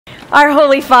Our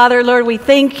Holy Father, Lord, we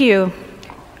thank you.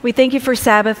 We thank you for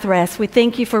Sabbath rest. We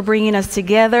thank you for bringing us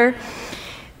together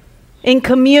in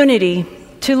community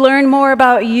to learn more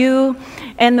about you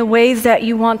and the ways that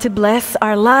you want to bless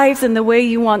our lives and the way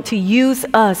you want to use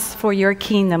us for your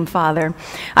kingdom, Father.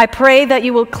 I pray that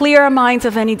you will clear our minds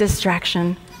of any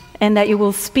distraction and that you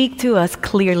will speak to us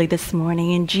clearly this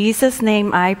morning. In Jesus'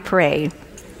 name I pray.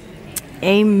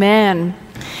 Amen.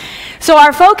 So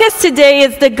our focus today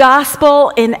is the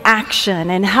gospel in action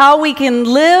and how we can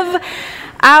live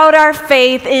out our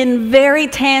faith in very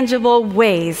tangible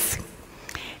ways.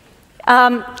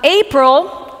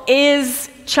 April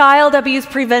is Child Abuse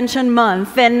Prevention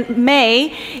Month, and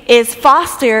May is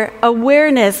Foster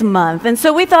Awareness Month. And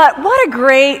so we thought, what a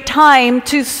great time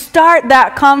to start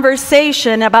that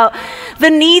conversation about the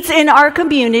needs in our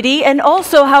community and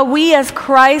also how we as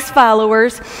Christ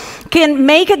followers can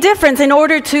make a difference in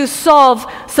order to solve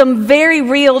some very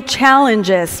real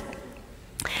challenges.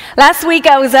 Last week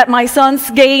I was at my son's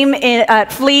game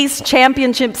at Fleece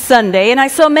Championship Sunday, and I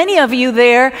saw many of you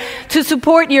there to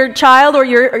support your child or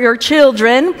your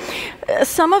children.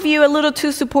 Some of you a little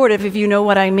too supportive, if you know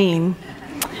what I mean.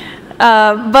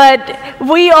 But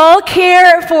we all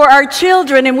care for our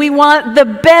children, and we want the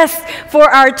best for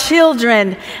our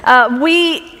children.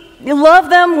 We love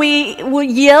them. We will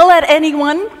yell at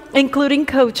anyone, including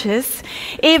coaches,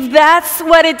 if that's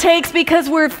what it takes, because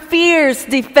we're fierce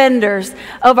defenders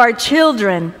of our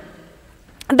children.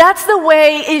 That's the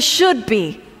way it should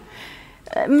be.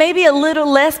 Maybe a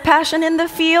little less passion in the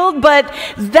field, but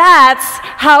that's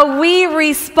how we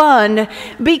respond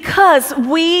because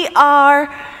we are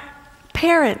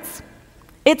parents.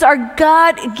 It's our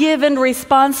God-given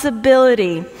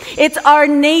responsibility. It's our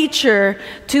nature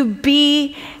to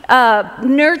be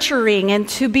nurturing and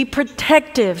to be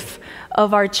protective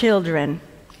of our children.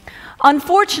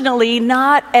 Unfortunately,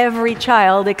 not every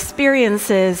child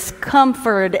experiences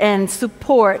comfort and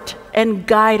support and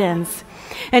guidance.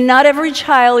 And not every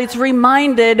child is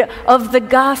reminded of the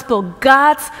gospel,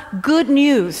 God's good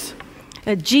news,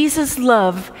 that Jesus'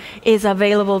 love is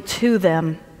available to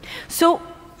them. So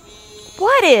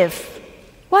what if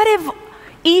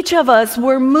each of us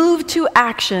were moved to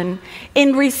action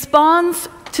in response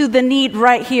to the need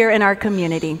right here in our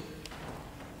community?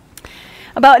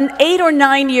 About 8 or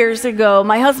 9 years ago,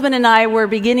 my husband and I were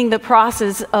beginning the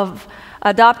process of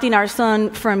adopting our son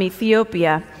from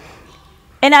Ethiopia.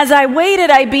 And as I waited,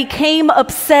 I became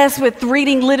obsessed with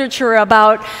reading literature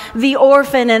about the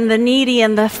orphan and the needy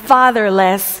and the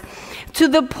fatherless, to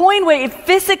the point where it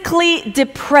physically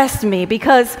depressed me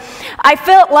because I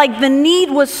felt like the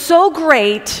need was so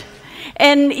great,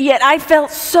 and yet I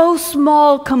felt so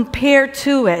small compared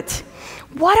to it.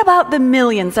 What about the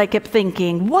millions, I kept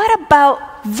thinking? What about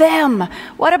them?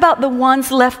 What about the ones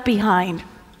left behind?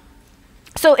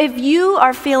 So if you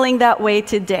are feeling that way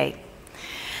today,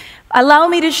 allow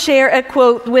me to share a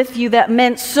quote with you that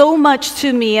meant so much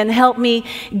to me and helped me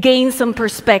gain some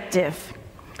perspective.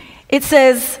 It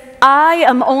says, "I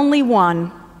am only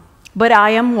one, but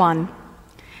I am one.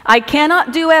 I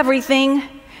cannot do everything,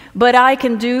 but I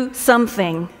can do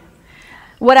something.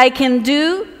 What I can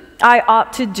do, I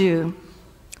ought to do.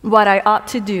 What I ought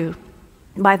to do,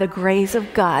 by the grace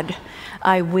of God,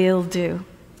 I will do."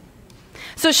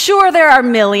 So sure, there are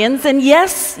millions, and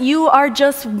yes, you are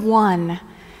just one.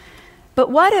 But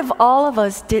what if all of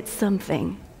us did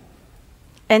something?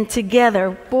 And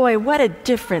together, boy, what a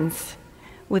difference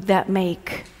would that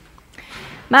make?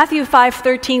 Matthew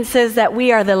 5:13 says that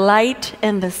we are the light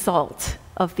and the salt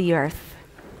of the earth.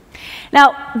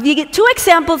 Now, the two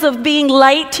examples of being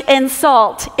light and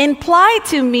salt imply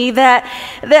to me that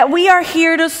we are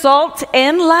here to salt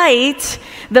and light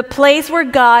the place where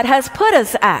God has put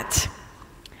us at.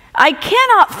 I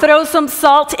cannot throw some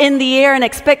salt in the air and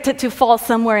expect it to fall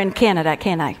somewhere in Canada,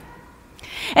 can I?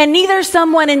 And neither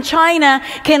someone in China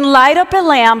can light up a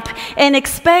lamp and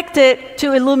expect it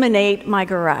to illuminate my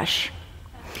garage.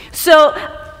 So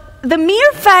the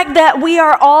mere fact that we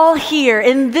are all here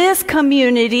in this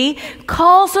community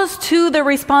calls us to the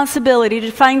responsibility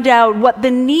to find out what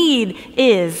the need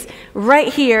is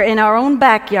right here in our own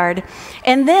backyard.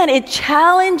 And then it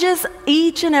challenges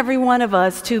each and every one of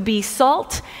us to be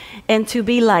salt and to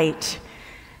be light.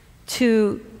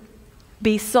 To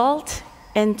be salt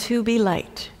and to be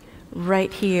light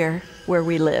right here where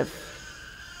we live.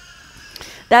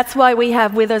 That's why we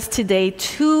have with us today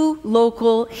two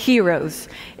local heroes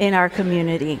in our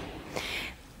community.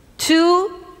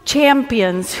 Two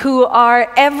champions who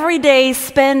are every day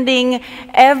spending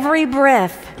every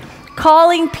breath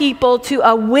calling people to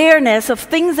awareness of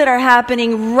things that are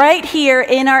happening right here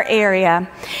in our area,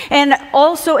 and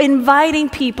also inviting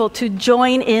people to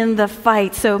join in the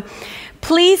fight. So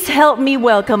please help me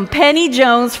welcome Penny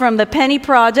Jones from the Penny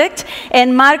Project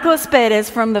and Marcos Perez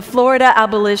from the Florida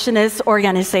Abolitionist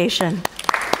Organization.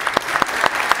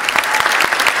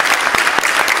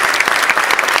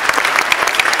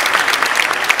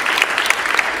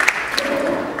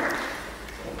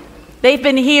 They've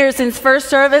been here since first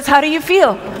service. How do you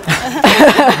feel?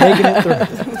 Making it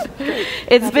through.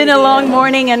 It's been a long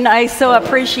morning, and I so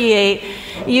appreciate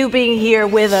you being here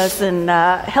with us and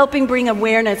helping bring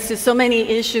awareness to so many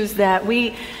issues that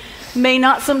we may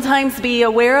not sometimes be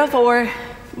aware of or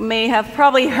may have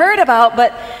probably heard about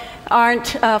but aren't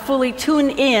fully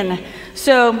tuned in.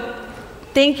 So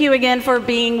thank you again for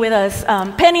being with us.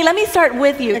 Penny, let me start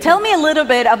with you. Tell me a little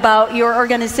bit about your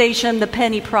organization, the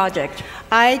Penny Project.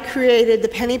 I created the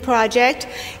Penny Project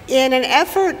in an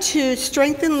effort to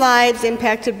strengthen lives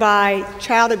impacted by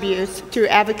child abuse through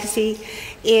advocacy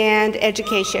and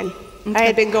education. Okay. I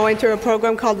had been going through a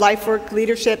program called Life Work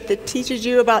Leadership that teaches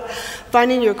you about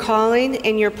finding your calling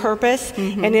and your purpose,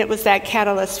 and it was that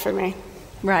catalyst for me.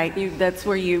 Right, that's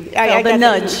where you felt the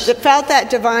nudge. Felt that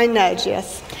divine nudge,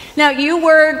 yes. Now, you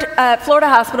worked at Florida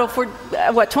Hospital for,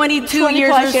 22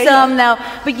 years or so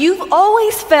now, but you've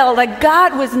always felt like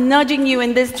God was nudging you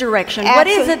in this direction.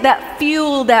 Absolutely. What is it that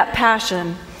fueled that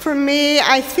passion? For me,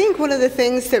 I think one of the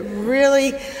things that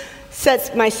really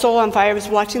sets my soul on fire was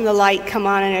watching the light come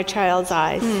on in a child's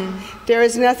eyes. There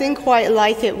is nothing quite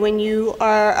like it when you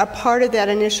are a part of that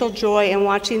initial joy and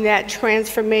watching that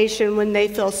transformation when they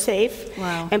feel safe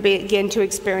and begin to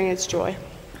experience joy.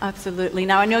 Absolutely.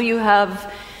 Now, I know you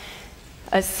have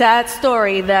a sad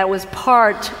story that was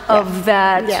part of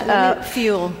that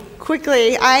fuel.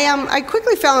 Quickly, I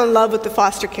quickly fell in love with the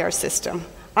foster care system.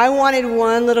 I wanted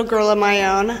one little girl of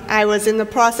my own. I was in the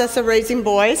process of raising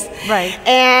boys. Right.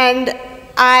 And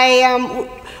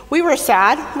we were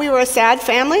sad. We were a sad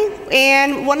family.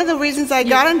 And one of the reasons I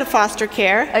got into foster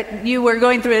care... you were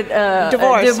going through a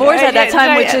divorce right? At that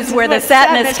time, which is where the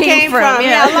sadness came from.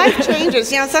 Yeah, life changes.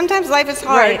 Sometimes life is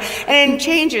hard, and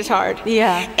change is hard.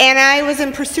 Yeah. And I was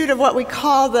in pursuit of what we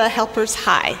call the helper's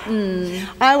high.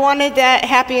 I wanted that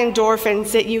happy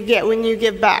endorphins that you get when you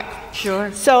give back.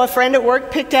 Sure. So a friend at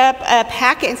work picked up a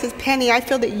packet and says, "Penny, I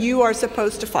feel that you are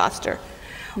supposed to foster."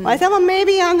 Well, I thought, well,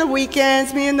 maybe on the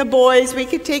weekends, me and the boys, we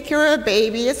could take care of a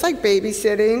baby. It's like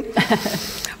babysitting.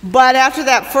 But after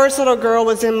that first little girl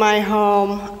was in my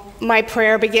home, my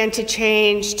prayer began to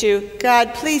change to,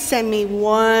 God, please send me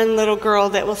one little girl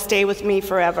that will stay with me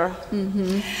forever.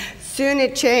 Soon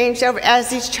it changed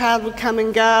as each child would come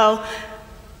and go.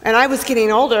 And I was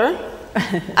getting older.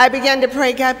 I began to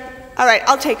pray, God, all right,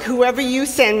 I'll take whoever you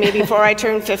send me before I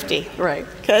turn 50. Right.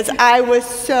 Because I was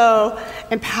so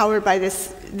empowered by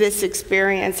this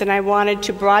experience, and I wanted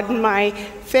to broaden my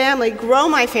family, grow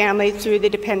my family through the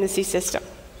dependency system.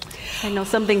 I know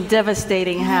something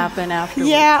devastating happened afterwards.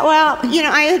 Yeah, well,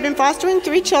 I had been fostering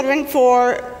 3 children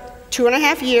for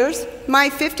 2.5 years. My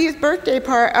 50th birthday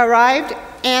arrived,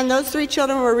 and those 3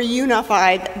 children were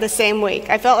reunified the same week.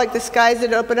 I felt like the skies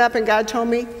had opened up, and God told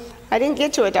me I didn't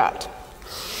get to adopt.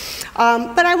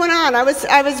 But I went on. I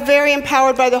was very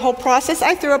empowered by the whole process.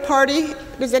 I threw a party.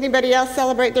 Does anybody else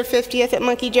celebrate their 50th at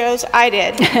Monkey Joe's? I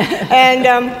did.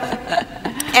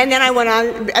 And then I went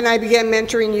on and I began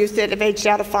mentoring youth that have aged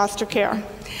out of foster care.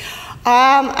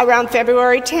 Around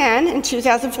February 10 in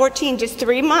 2014, just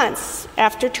 3 months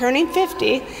after turning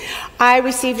 50, I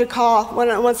received a call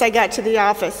once I got to the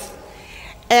office.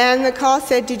 And the call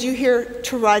said, "Did you hear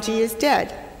Taraji is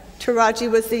dead?" Taraji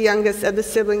was the youngest of the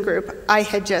sibling group I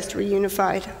had just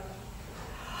reunified.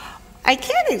 I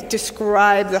can't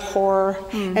describe the horror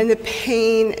and the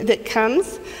pain that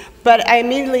comes, but I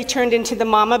immediately turned into the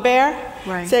mama bear.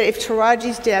 Said, if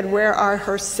Taraji's dead, where are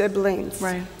her siblings?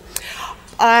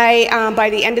 By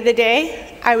the end of the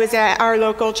day, I was at our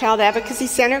local child advocacy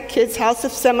center, Kids House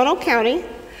of Seminole County,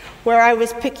 where I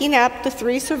was picking up the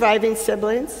 3 surviving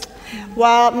siblings,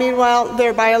 while meanwhile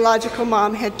their biological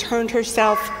mom had turned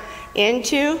herself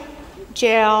into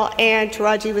jail, and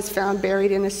Taraji was found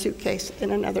buried in a suitcase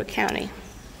in another county.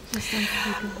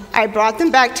 I brought them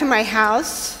back to my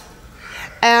house,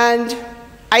 and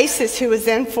Isis, who was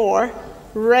then 4,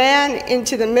 ran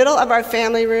into the middle of our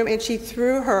family room, and she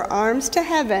threw her arms to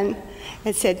heaven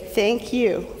and said, "Thank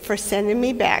you for sending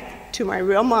me back to my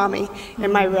real mommy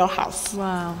and my real house."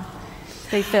 Wow.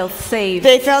 They felt safe.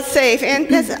 They felt safe,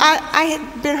 and I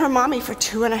had been her mommy for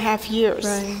 2.5 years.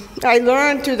 Right. I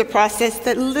learned through the process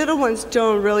that little ones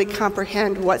don't really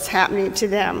comprehend what's happening to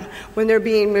them when they're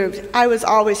being moved. I was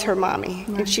always her mommy,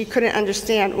 and she couldn't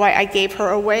understand why I gave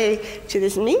her away to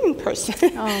this mean person.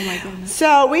 Oh my goodness.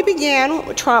 So we began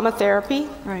with trauma therapy.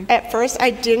 Right. At first,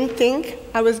 I didn't think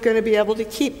I was going to be able to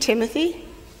keep Timothy.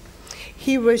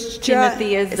 He was just...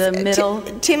 Timothy is the middle?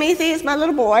 Timothy is my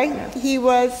little boy. Yeah. He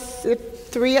was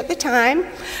 3 at the time,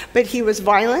 but he was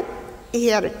violent. He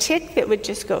had a tic that would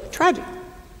just go, tragic,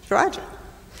 tragic.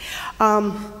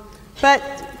 But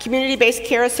community-based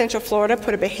care of Central Florida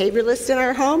put a behavioralist in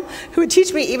our home who would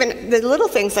teach me even the little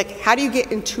things like how do you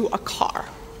get into a car?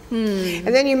 And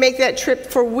then you make that trip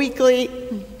for weekly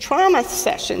trauma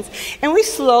sessions. And we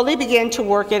slowly began to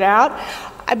work it out.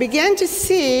 I began to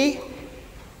see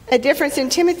a difference in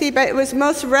Timothy, but it was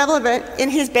most relevant in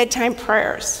his bedtime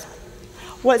prayers.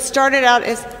 What started out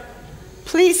as,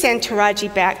 please send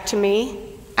Taraji back to me.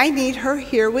 I need her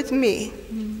here with me.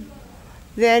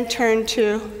 Then turned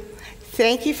to,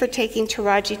 thank you for taking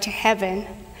Taraji to heaven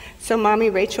so Mommy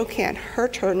Rachel can't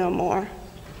hurt her no more.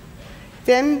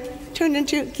 Then turned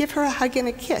into give her a hug and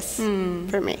a kiss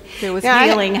for me. There was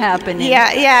healing happening.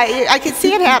 Yeah, I could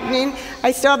see it happening.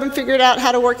 I still haven't figured out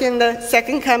how to work in the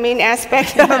second coming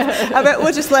aspect of it.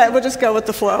 We'll just go with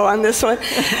the flow on this one.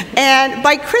 And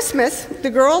by Christmas,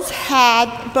 the girls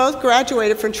had both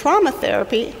graduated from trauma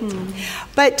therapy,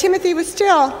 but Timothy was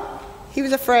he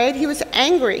was afraid, he was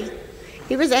angry.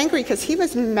 He was angry because he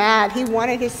was mad. He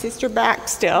wanted his sister back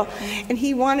still, and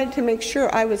he wanted to make sure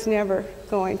I was never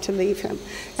going to leave him.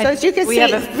 So as you can see, we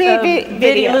have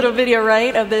a little video,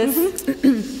 right, of this?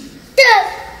 Dad,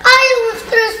 I was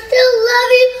going to still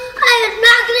love you. I am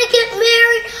not going to get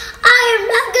married. I am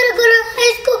not going to go to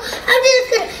high school. I'm just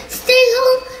going to stay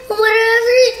home, and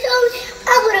whatever he tells me,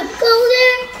 I'm going to go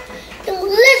there and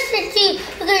listen to you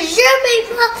because you're my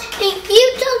mom, and you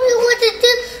tell me what to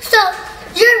do, so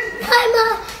you're my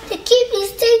mom to keep me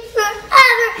safe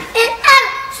forever and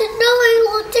ever, so no one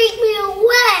will take me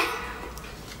away.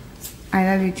 I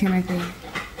love you, Timothy.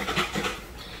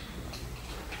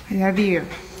 I love you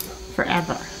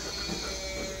forever.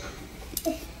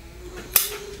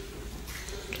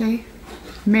 Okay?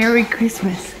 Merry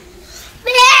Christmas.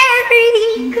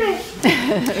 Merry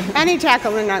Christmas. And he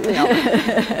tackled her, not Neil.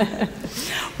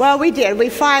 Well, we did. We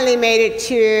finally made it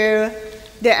to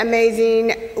the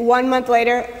amazing 1 month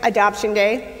later adoption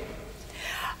day.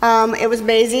 It was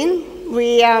amazing.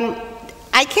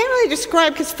 I can't really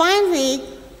describe because finally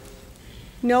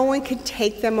no one can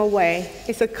take them away.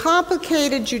 It's a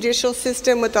complicated judicial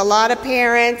system with a lot of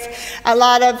parents, a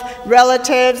lot of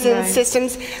relatives and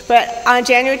systems. But on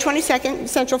January 22nd,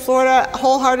 Central Florida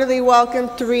wholeheartedly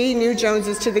welcomed 3 new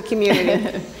Joneses to the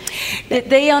community. Did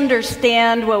they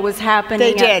understand what was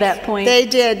happening at that point? They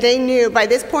did. They knew. By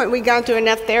this point, we'd gone through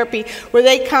enough therapy where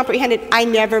they comprehended I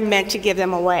never meant to give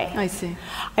them away. I see.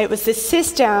 It was the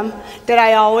system that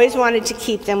I always wanted to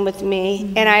keep them with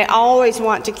me, and I always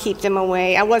want to keep them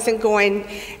away. I wasn't going,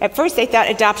 at first they thought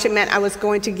adoption meant I was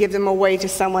going to give them away to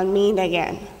someone mean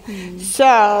again.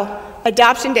 So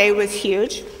adoption day was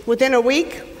huge. Within a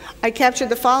week, I captured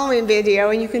the following video,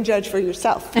 and you can judge for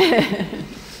yourself.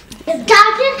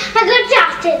 Adopted, I got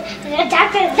adopted. I got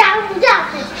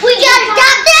adopted. We got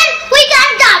adopted. We got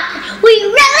adopted. We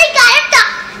really got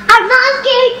adopted. Our mom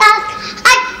gave us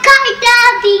a kind of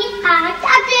the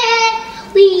adopted.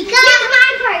 We got my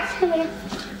person.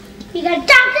 We got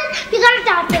adopted. We got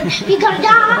adopted. We got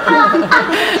adopted.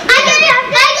 I got an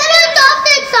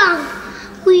adopted song.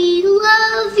 We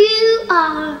love you,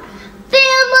 our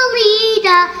family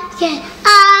to get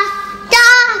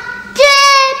adopted.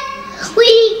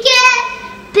 We get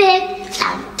big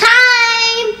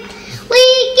sometime. We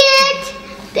get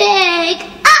big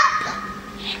up.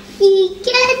 We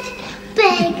get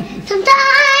big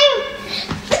sometime.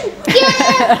 We get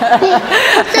big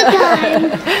sometime.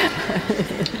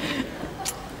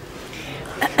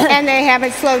 And they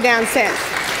haven't slowed down since.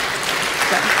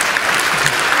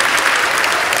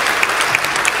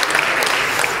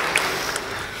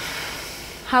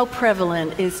 How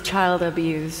prevalent is child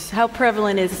abuse? How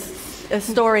prevalent is a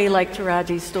story like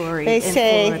Taraji's story in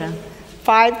Florida?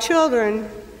 5 children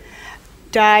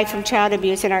die from child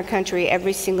abuse in our country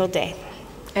every single day.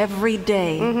 Every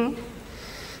day?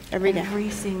 Every day. Every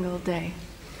single day.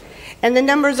 And the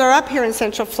numbers are up here in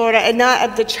Central Florida, and not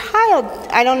of the child,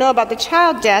 I don't know about the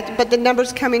child death, but the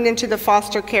numbers coming into the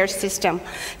foster care system.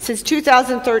 Since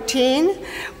 2013,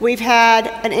 we've had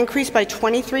an increase by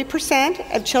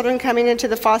 23% of children coming into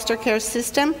the foster care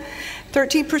system.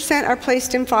 13% are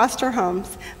placed in foster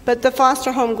homes, but the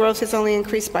foster home growth has only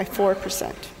increased by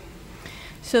 4%.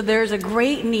 So there's a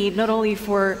great need not only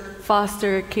for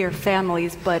foster care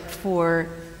families, but for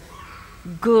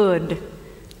good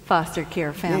foster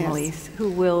care families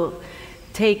who will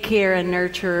take care and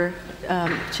nurture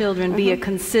children, be a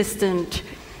consistent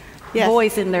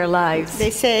voice in their lives.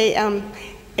 They say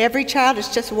every child is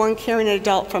just one caring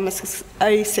adult from a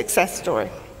success story.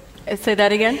 Say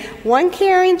that again?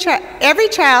 Every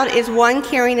child is one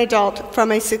caring adult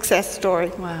from a success story.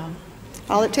 Wow.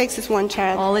 All it takes is one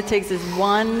child. All it takes is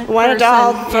one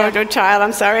adult for a child.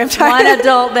 I'm sorry, I'm tired. One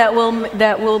adult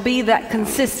that will be that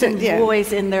consistent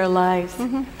voice in their lives.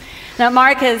 Now,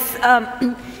 Marcus,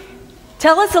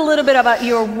 tell us a little bit about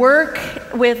your work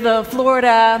with the Florida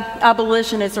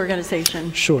Abolitionist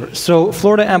Organization. Sure. So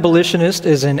Florida Abolitionist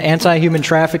is an anti-human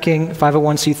trafficking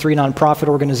 501c3 nonprofit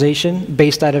organization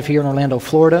based out of here in Orlando,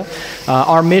 Florida.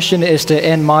 Our mission is to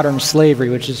end modern slavery,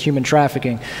 which is human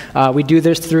trafficking. We do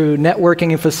this through networking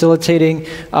and facilitating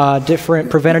different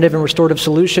preventative and restorative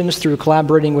solutions through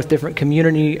collaborating with different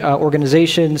community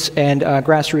organizations and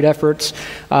grassroots efforts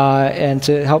and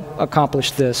to help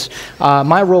accomplish this.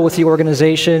 My role with the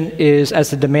organization is as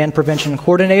the demand prevention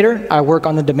coordinator. I work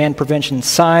on the demand prevention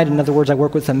side. In other words, I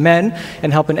work with the men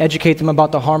and help and educate them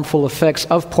about the harmful effects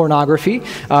of pornography,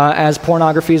 as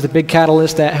pornography is the big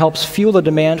catalyst that helps fuel the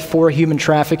demand for human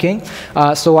trafficking.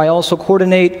 So I also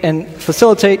coordinate and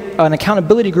facilitate an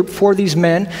accountability group for these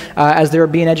men as they're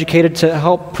being educated to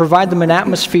help provide them an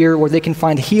atmosphere where they can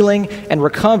find healing and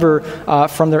recover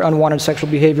from their unwanted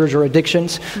sexual behaviors or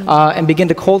addictions and begin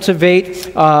to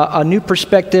cultivate a new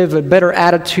perspective, a better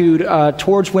attitude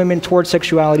towards women, towards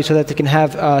sexuality, so that they can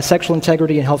have sexual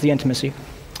integrity and healthy intimacy.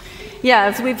 Yeah,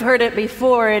 as we've heard it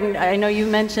before, and I know you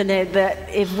mentioned it, that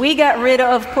if we got rid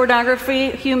of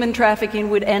pornography, human trafficking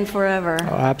would end forever.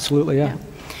 Oh, absolutely, yeah.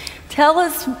 Tell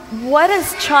us, what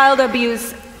does child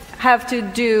abuse have to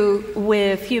do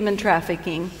with human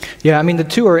trafficking? Yeah, I mean, the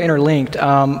two are interlinked.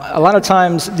 A lot of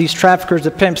times, these traffickers, the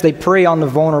pimps, they prey on the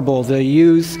vulnerable, the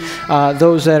youth,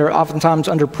 those that are oftentimes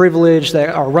underprivileged, that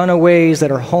are runaways,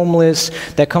 that are homeless,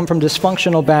 that come from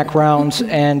dysfunctional backgrounds,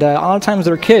 and a lot of times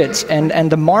they're kids.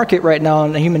 And the market right now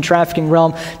in the human trafficking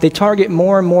realm, they target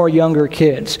more and more younger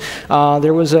kids.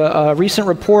 There was a recent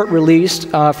report released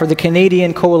for the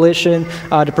Canadian Coalition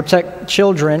to Protect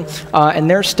Children, and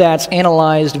their stats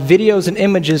analyzed videos and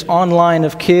images online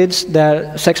of kids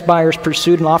that sex buyers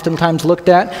pursued and oftentimes looked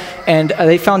at, and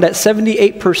they found that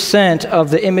 78% of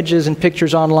the images and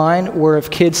pictures online were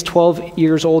of kids 12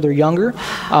 years old or younger.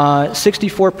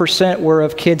 64% were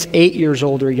of kids 8 years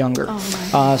old or younger.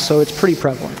 So it's pretty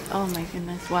prevalent. Oh my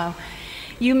goodness, wow.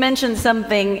 You mentioned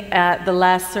something at the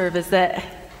last service that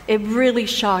it really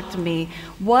shocked me.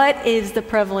 What is the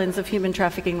prevalence of human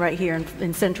trafficking right here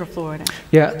in Central Florida?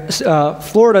 Yeah,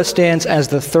 Florida stands as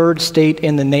the third state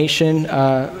in the nation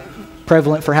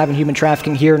prevalent for having human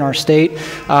trafficking here in our state.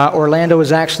 Orlando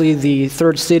is actually the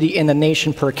third city in the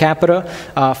nation per capita,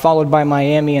 followed by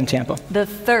Miami and Tampa. The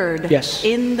third? Yes.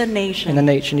 In the nation? In the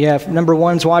nation, yeah. Number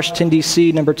one is Washington,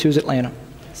 D.C., number two is Atlanta.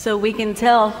 So we can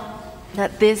tell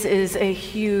that this is a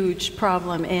huge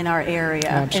problem in our area.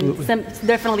 Absolutely. And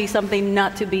definitely something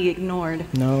not to be ignored.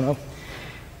 No.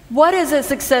 What does a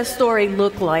success story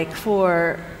look like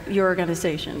for your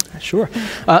organization? Sure.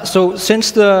 So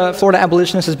since the Florida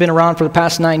Abolitionist has been around for the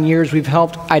past 9 years, we've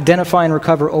helped identify and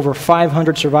recover over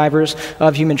 500 survivors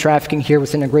of human trafficking here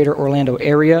within the greater Orlando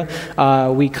area.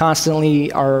 We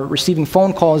constantly are receiving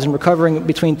phone calls and recovering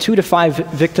between 2 to 5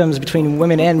 victims between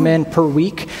women and men per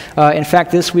week. In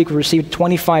fact, this week we received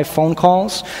 25 phone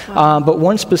calls. But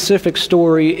one specific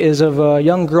story is of a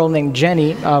young girl named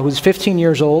Jenny, who's 15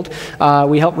 years old.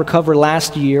 We helped recover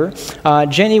last year.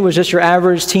 Jenny was just your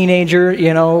average teenager,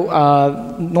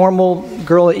 normal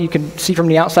girl that you can see from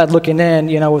the outside looking in,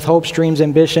 with hopes, dreams,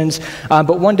 ambitions.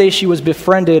 But one day she was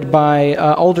befriended by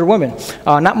older women,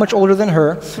 not much older than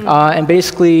her. And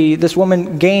basically this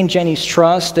woman gained Jenny's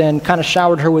trust and kind of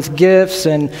showered her with gifts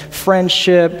and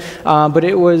friendship. But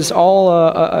it was all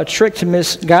a trick to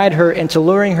misguide her into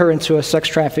luring her into a sex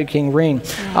trafficking ring.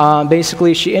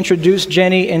 Basically, she introduced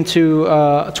Jenny to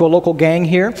a local gang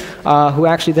here. here, who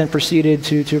actually then proceeded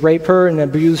to rape her and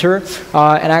abuse her,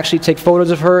 and actually take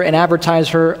photos of her and advertise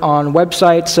her on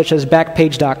websites such as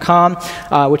Backpage.com,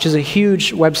 which is a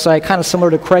huge website, kind of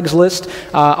similar to Craigslist.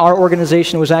 Our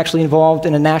organization was actually involved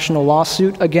in a national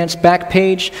lawsuit against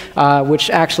Backpage, which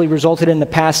actually resulted in the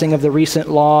passing of the recent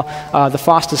law, the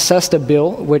FOSTA-SESTA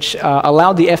bill, which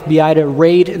allowed the FBI to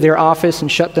raid their office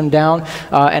and shut them down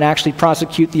and actually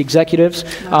prosecute the executives.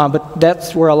 But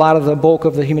that's where a lot of the bulk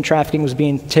of the human trafficking was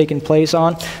being taken place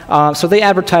on. So they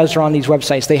advertised her on these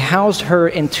websites. They housed her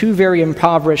in 2 very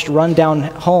impoverished, rundown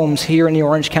homes here in the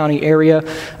Orange County area.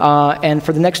 And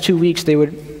for the next 2 weeks, they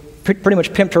would pretty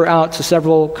much pimped her out to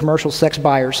several commercial sex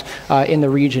buyers in the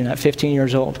region at 15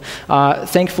 years old.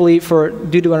 Thankfully,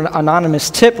 due to an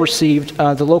anonymous tip received,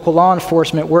 the local law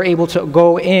enforcement were able to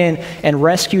go in and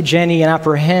rescue Jenny and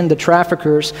apprehend the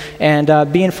traffickers.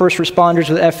 And being first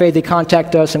responders with FA, they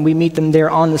contact us and we meet them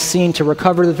there on the scene to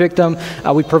recover the victim.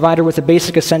 We provide her with the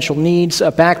basic essential needs,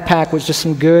 a backpack with just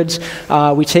some goods.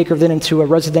 We take her then into a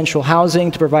residential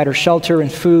housing to provide her shelter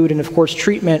and food and, of course,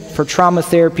 treatment for trauma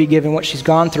therapy given what she's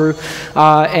gone through.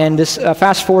 And this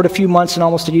fast forward a few months and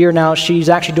almost a year now, she's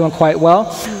actually doing quite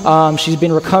well. She's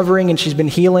been recovering and she's been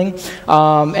healing.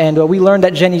 And we learned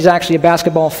that Jenny's actually a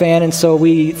basketball fan, and so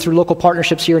we, through local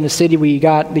partnerships here in the city, we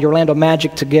got the Orlando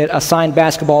Magic to get a signed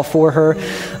basketball for her.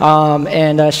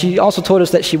 And she also told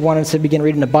us that she wanted to begin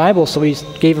reading the Bible, so we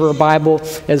gave her a Bible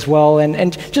as well.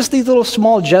 And just these little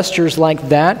small gestures like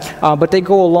that, but they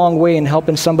go a long way in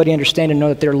helping somebody understand and know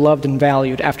that they're loved and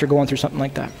valued after going through something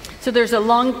like that. So there's a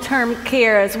long-term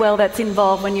care as well that's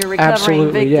involved when you're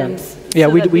recovering victims. Yeah,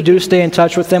 we do stay in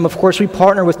touch with them. Of course, we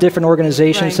partner with different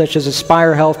organizations such as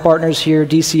Aspire Health Partners here,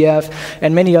 DCF,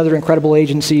 and many other incredible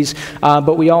agencies.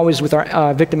 But we always, with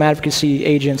our victim advocacy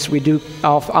agents, we do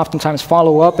oftentimes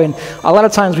follow up. And a lot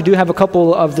of times we do have a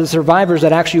couple of the survivors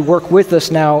that actually work with us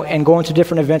now and go into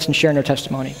different events and sharing their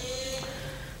testimony.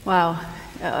 Wow.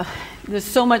 There's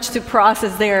so much to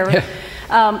process there.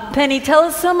 Penny, tell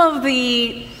us some of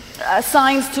the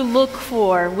signs to look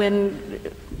for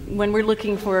when we're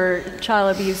looking for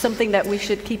child abuse, something that we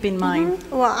should keep in mind.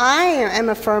 Well, I am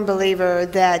a firm believer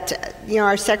that,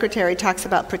 our secretary talks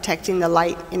about protecting the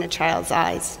light in a child's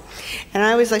eyes. And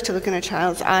I always like to look in a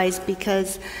child's eyes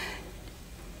because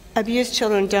abused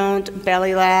children don't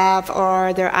belly laugh,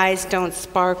 or their eyes don't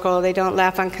sparkle, they don't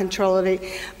laugh uncontrollably.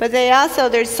 But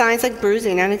there's signs like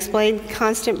bruising, unexplained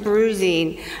constant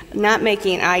bruising, not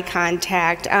making eye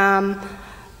contact,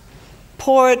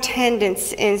 poor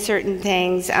attendance in certain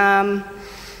things,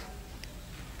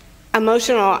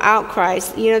 emotional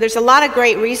outcries. There's a lot of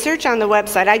great research on the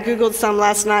website. I Googled some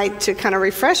last night to kind of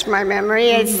refresh my memory.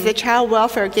 It's the Child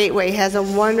Welfare Gateway has a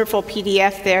wonderful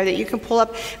PDF there that you can pull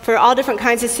up for all different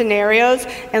kinds of scenarios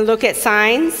and look at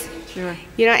signs. Sure.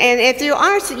 And if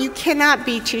you cannot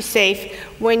be too safe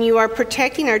when you are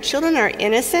protecting our children are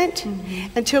innocent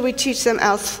until we teach them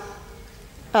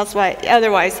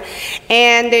otherwise.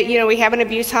 And we have an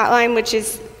abuse hotline,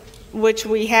 which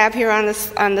we have here on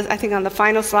I think on the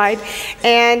final slide.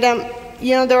 And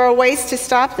there are ways to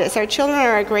stop this. Our children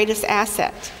are our greatest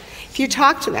asset. If you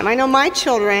talk to them, I know my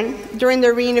children during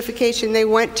their reunification, they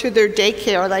went to their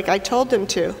daycare like I told them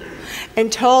to,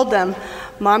 and told them,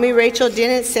 "Mommy Rachel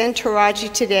didn't send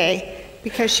Taraji today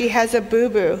because she has a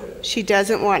boo-boo she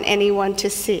doesn't want anyone to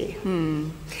see."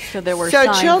 So there were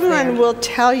signs children there. will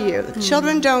tell you.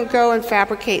 Children don't go and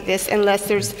fabricate this unless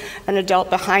there's an adult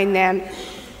behind them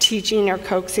teaching or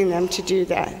coaxing them to do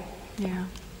that.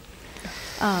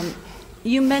 Yeah.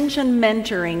 You mentioned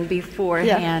mentoring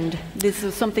beforehand. This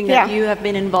is something that you have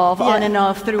been involved on and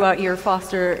off throughout your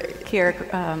foster care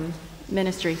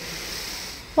ministry.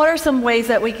 What are some ways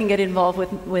that we can get involved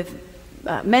with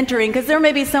mentoring? Because there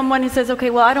may be someone who says, okay,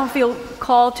 well, I don't feel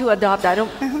called to adopt. I don't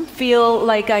feel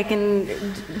like I can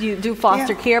do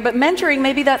foster care, but mentoring,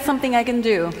 maybe that's something I can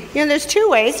do. There's 2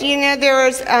 ways.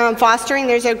 There's fostering.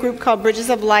 There's a group called Bridges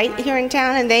of Light here in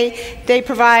town, and they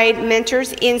provide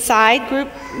mentors inside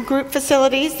group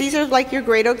facilities. These are like your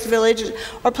Great Oaks Village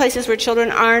or places where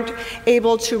children aren't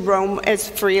able to roam as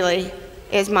freely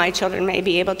as my children may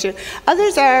be able to.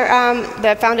 Others are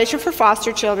the Foundation for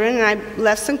Foster Children, and I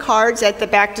left some cards at the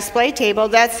back display table.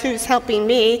 That's who's helping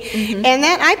me. And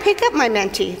then I pick up my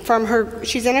mentee from her.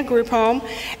 She's in a group home,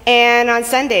 and on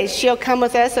Sundays she'll come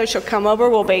with us, or she'll come over.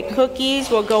 We'll bake cookies.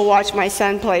 We'll go watch my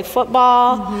son play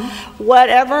football.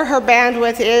 Whatever her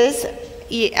bandwidth is,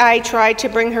 I try to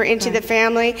bring her into the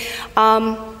family.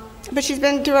 But she's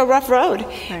been through a rough road.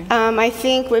 I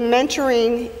think with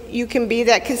mentoring, you can be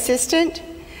that consistent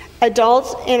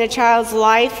adult in a child's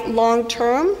life long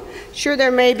term Sure,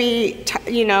 there may be,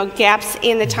 gaps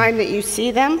in the time that you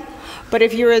see them, but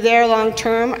if you were there long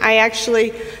term,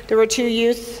 there were 2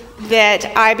 youth that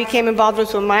I became involved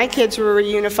with when my kids were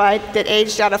reunified that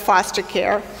aged out of foster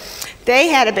care. They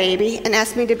had a baby and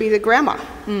asked me to be the grandma.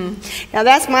 Now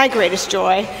that's my greatest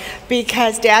joy,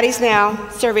 because Daddy's now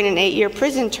serving an 8-year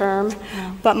prison term,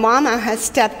 but Mama has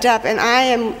stepped up, and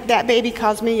that baby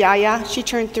calls me Yaya. She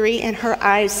turned 3 and her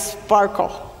eyes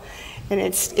sparkle. And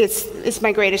it's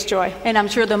my greatest joy. And I'm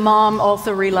sure the mom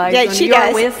also relies on she your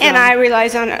does. wisdom. And I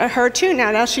relies on her too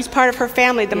now. Now she's part of her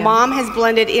family. The mom has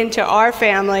blended into our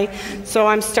family, so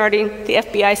I'm starting the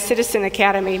FBI Citizen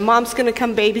Academy. Mom's going to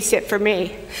come babysit for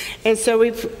me. And so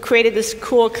we've created this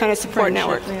cool kind of support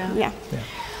network. Yeah.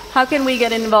 How can we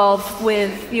get involved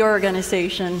with your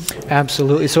organization?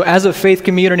 Absolutely. So as a faith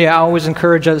community, I always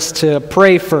encourage us to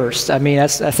pray first. I mean,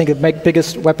 that's, I think, the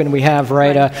biggest weapon we have,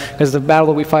 right? Because the battle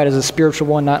that we fight is a spiritual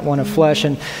one, not one of flesh.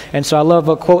 And so I love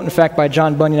a quote, in fact, by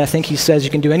John Bunyan. I think he says,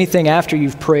 you can do anything after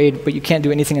you've prayed, but you can't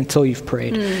do anything until you've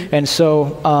prayed. And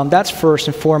so that's first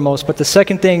and foremost. But the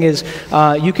second thing is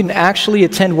you can actually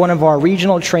attend one of our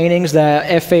regional trainings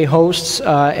that FA hosts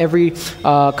every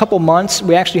couple months.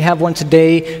 We actually have one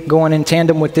today going in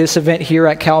tandem with this event here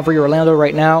at Calvary Orlando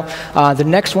right now. The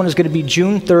next one is going to be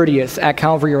June 30th at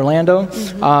Calvary Orlando.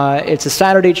 It's a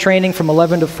Saturday training from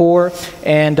 11 to 4,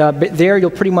 and there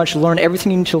you'll pretty much learn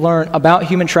everything you need to learn about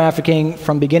human trafficking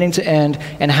from beginning to end,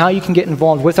 and how you can get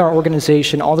involved with our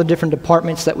organization, all the different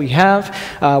departments that we have,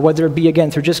 whether it be, again,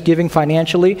 through just giving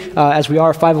financially, as we are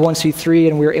a 501c3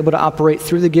 and we're able to operate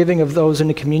through the giving of those in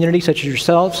the community, such as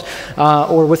yourselves,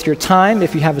 or with your time,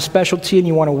 if you have a specialty and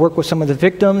you want to work with some of the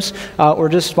victims, or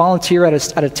just volunteer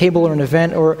at a table or an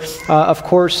event, or of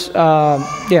course,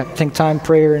 think time,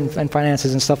 prayer, and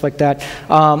finances and stuff like that.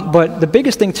 But the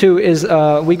biggest thing too is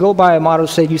we go by a motto,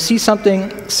 say, you see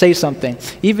something, say something.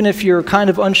 Even if you're kind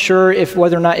of unsure if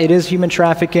whether or not it is human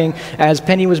trafficking, as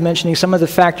Penny was mentioning, some of the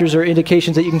factors or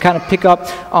indications that you can kind of pick up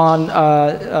on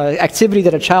activity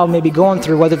that a child may be going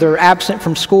through, whether they're absent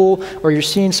from school, or you're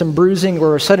seeing some bruising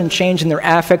or a sudden change in their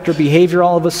affect or behavior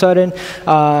all of a sudden,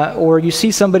 or you see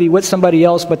somebody with somebody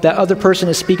else, but that other person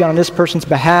is speaking on this person's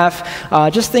behalf,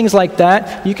 just things like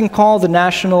that. You can call the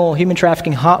National Human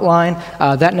Trafficking Hotline.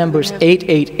 That number is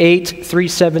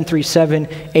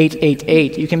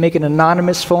 888-3737-888. You can make an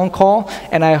anonymous phone call,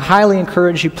 and I highly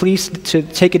encourage you, please, to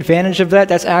take advantage of that.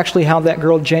 That's actually how that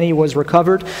girl Jenny was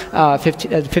recovered,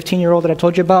 15-year-old that I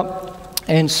told you about.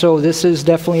 And so this is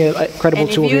definitely a credible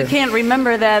tool here. And if you can't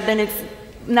remember that, then it's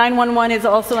 911 is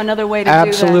also another way to do that.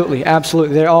 Absolutely.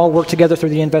 They all work together through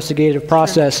the investigative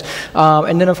process.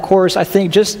 And then, of course, I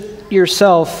think just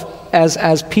yourself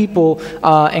as people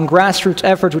and grassroots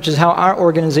efforts, which is how our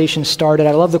organization started.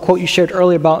 I love the quote you shared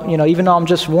earlier about, even though I'm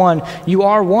just one, you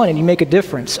are one and you make a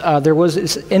difference. There was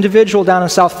this individual down in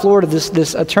South Florida,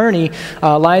 this attorney,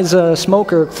 Liza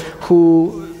Smoker,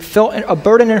 who felt a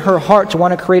burden in her heart to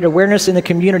want to create awareness in the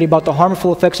community about the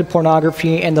harmful effects of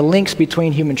pornography and the links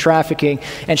between human trafficking.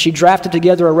 And she drafted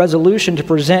together a resolution to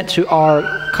present to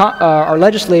our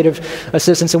legislative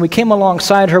assistants. And we came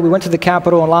alongside her. We went to the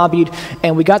Capitol and lobbied,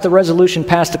 and we got the resolution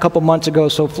passed a couple months ago.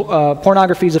 So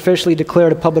pornography is officially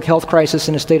declared a public health crisis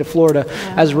in the state of Florida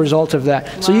as a result of that.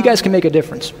 Wow. So you guys can make a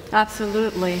difference.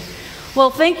 Absolutely. Well,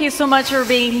 thank you so much for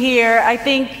being here. I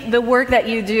think the work that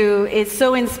you do is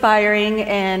so inspiring,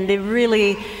 and it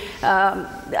really,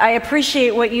 I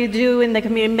appreciate what you do in the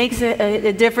community. It makes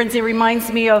a difference. It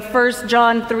reminds me of 1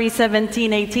 John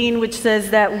 3:17-18, which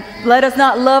says that let us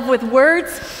not love with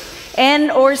words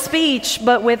and or speech,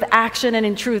 but with action and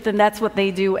in truth. And that's what they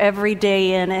do every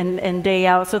day in and day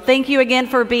out. So thank you again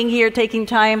for being here, taking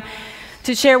time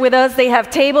to share with us. They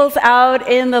have tables out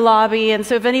in the lobby, and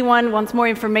so if anyone wants more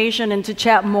information and to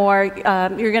chat more,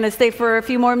 you're going to stay for a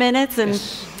few more minutes, and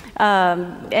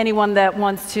anyone that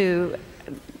wants to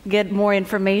get more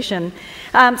information.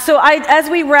 As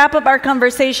we wrap up our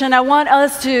conversation, I want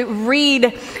us to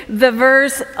read the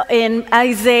verse in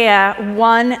Isaiah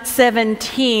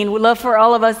 1:17. We'd love for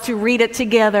all of us to read it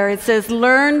together. It says,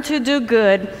 "Learn to do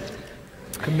good.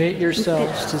 Commit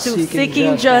yourselves to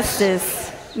seeking justice.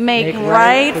 Make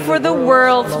right for the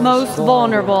world's most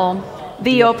vulnerable,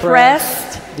 the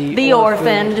oppressed, the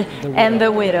orphaned, and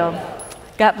the widow."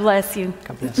 God bless you.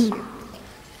 God bless.